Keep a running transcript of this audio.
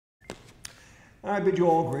And I bid you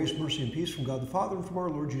all grace, mercy, and peace from God the Father and from our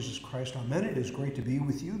Lord Jesus Christ. Amen. It is great to be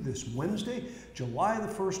with you this Wednesday, July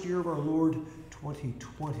the 1st year of our Lord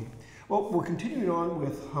 2020. Well, we're continuing on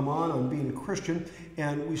with Hamann on being a Christian,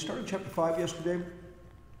 and we started chapter 5 yesterday,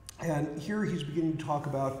 and here he's beginning to talk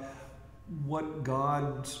about what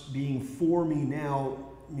God's being for me now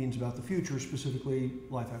means about the future, specifically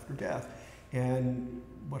life after death. And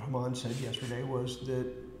what Hamann said yesterday was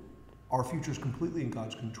that our future is completely in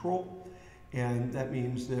God's control. And that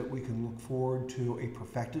means that we can look forward to a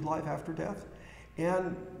perfected life after death,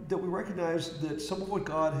 and that we recognize that some of what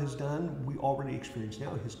God has done, we already experience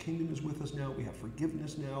now. His kingdom is with us now. We have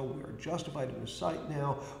forgiveness now. We are justified in His sight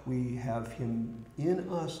now. We have Him in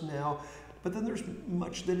us now. But then there's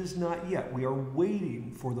much that is not yet. We are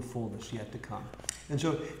waiting for the fullness yet to come. And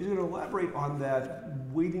so he's going to elaborate on that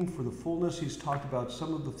waiting for the fullness. He's talked about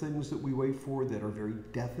some of the things that we wait for that are very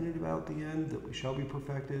definite about the end, that we shall be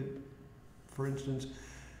perfected, for instance.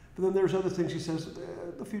 But then there's other things he says,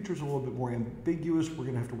 the future's a little bit more ambiguous. We're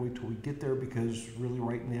going to have to wait till we get there, because really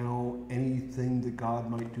right now, anything that God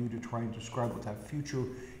might do to try and describe what that future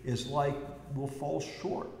is like will fall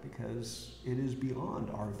short, because it is beyond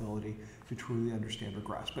our ability to truly understand or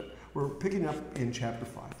grasp. But we're picking up in chapter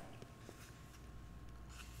 5.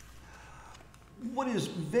 What is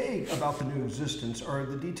vague about the new existence are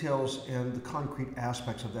the details and the concrete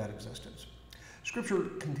aspects of that existence. Scripture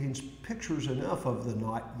contains pictures enough of the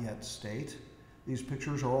not yet state. These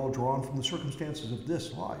pictures are all drawn from the circumstances of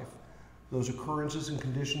this life. Those occurrences and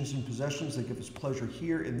conditions and possessions that give us pleasure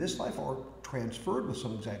here in this life are transferred with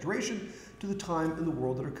some exaggeration to the time and the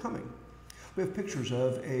world that are coming. We have pictures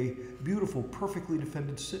of a beautiful, perfectly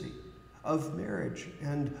defended city, of marriage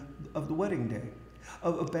and of the wedding day,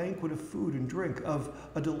 of a banquet of food and drink, of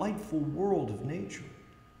a delightful world of nature.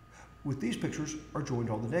 With these pictures are joined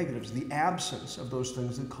all the negatives, the absence of those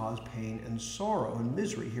things that cause pain and sorrow and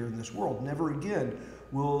misery here in this world. Never again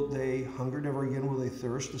will they hunger, never again will they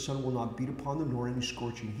thirst. The sun will not beat upon them, nor any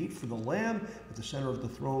scorching heat. For the Lamb at the center of the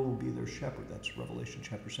throne will be their shepherd. That's Revelation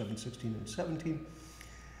chapter 7, 16 and 17.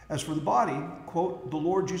 As for the body, quote, the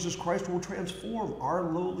Lord Jesus Christ will transform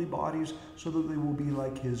our lowly bodies so that they will be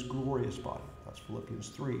like His glorious body. That's Philippians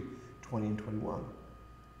 3, 20 and 21.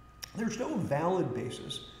 There's no valid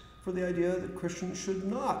basis for the idea that Christians should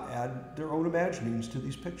not add their own imaginings to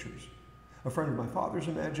these pictures. A friend of my father's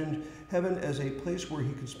imagined heaven as a place where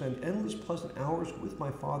he could spend endless pleasant hours with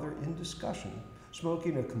my father in discussion,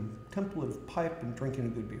 smoking a contemplative pipe and drinking a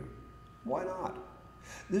good beer. Why not?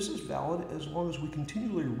 This is valid as long as we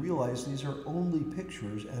continually realize these are only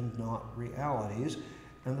pictures and not realities,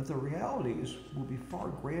 and that the realities will be far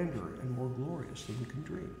grander and more glorious than we can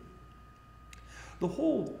dream. The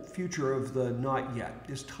whole future of the not yet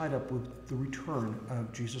is tied up with the return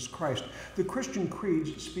of Jesus Christ. The Christian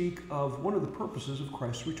creeds speak of one of the purposes of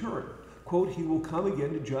Christ's return. Quote, He will come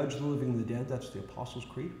again to judge the living and the dead. That's the Apostles'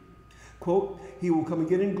 Creed. Quote, He will come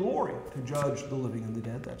again in glory to judge the living and the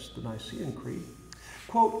dead. That's the Nicene Creed.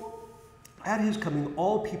 Quote, At His coming,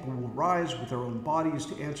 all people will rise with their own bodies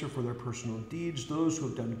to answer for their personal deeds. Those who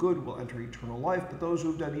have done good will enter eternal life, but those who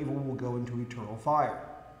have done evil will go into eternal fire.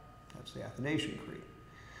 That's the Athanasian Creed.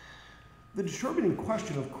 The determining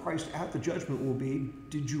question of Christ at the judgment will be,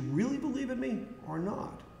 did you really believe in me or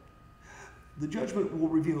not? The judgment will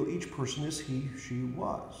reveal each person as he, she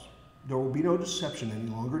was. There will be no deception any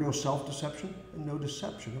longer, no self-deception, and no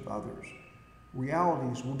deception of others.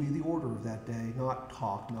 Realities will be the order of that day, not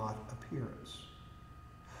talk, not appearance.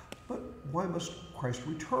 But why must Christ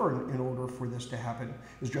return in order for this to happen?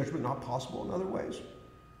 Is judgment not possible in other ways?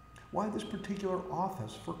 Why this particular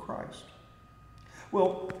office for Christ?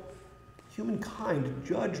 Well, humankind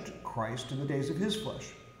judged Christ in the days of His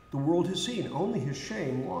flesh. The world has seen only His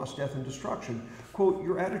shame, loss, death, and destruction. Quote,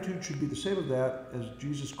 Your attitude should be the same of that as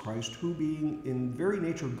Jesus Christ, who being in very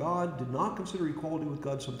nature God, did not consider equality with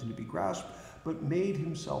God something to be grasped, but made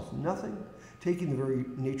Himself nothing, taking the very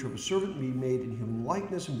nature of a servant, being made in human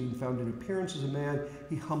likeness, and being found in appearance as a man,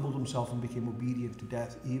 He humbled Himself and became obedient to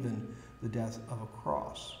death, even the death of a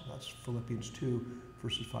cross. That's Philippians 2,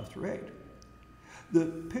 verses 5 through 8. The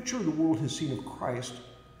picture the world has seen of Christ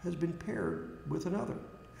has been paired with another,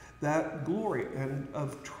 that glory and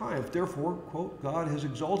of triumph. Therefore, quote, God has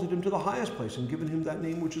exalted Him to the highest place and given Him that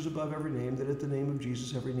name which is above every name, that at the name of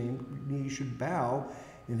Jesus every knee should bow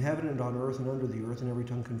in heaven and on earth and under the earth, and every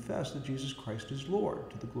tongue confess that Jesus Christ is Lord,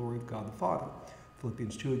 to the glory of God the Father.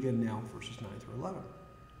 Philippians 2 again now, verses 9 through 11.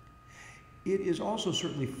 It is also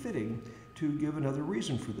certainly fitting to give another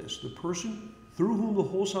reason for this. The person through whom the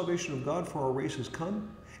whole salvation of God for our race has come,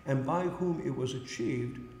 and by whom it was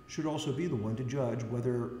achieved, should also be the one to judge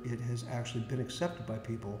whether it has actually been accepted by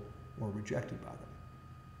people or rejected by them.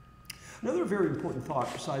 Another very important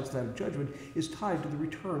thought besides that of judgment is tied to the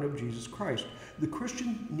return of Jesus Christ. The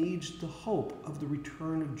Christian needs the hope of the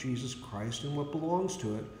return of Jesus Christ and what belongs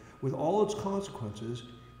to it, with all its consequences,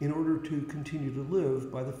 in order to continue to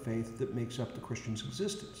live by the faith that makes up the Christian's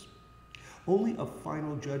existence. Only a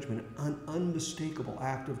final judgment, an unmistakable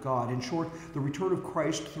act of God, in short, the return of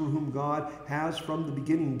Christ through whom God has from the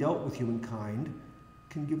beginning dealt with humankind,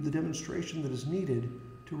 can give the demonstration that is needed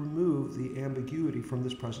to remove the ambiguity from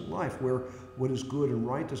this present life, where what is good and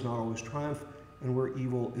right does not always triumph, and where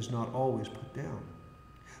evil is not always put down.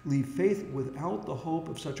 Leave faith without the hope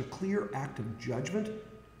of such a clear act of judgment,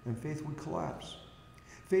 and faith would collapse.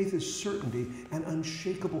 Faith is certainty and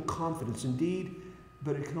unshakable confidence indeed,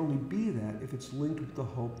 but it can only be that if it's linked with the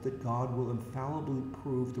hope that God will infallibly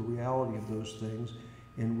prove the reality of those things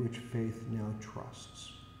in which faith now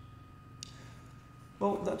trusts.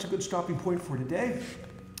 Well, that's a good stopping point for today.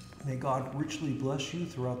 May God richly bless you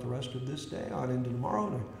throughout the rest of this day on into tomorrow,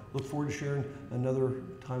 and I look forward to sharing another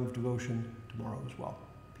time of devotion tomorrow as well.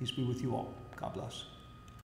 Peace be with you all. God bless.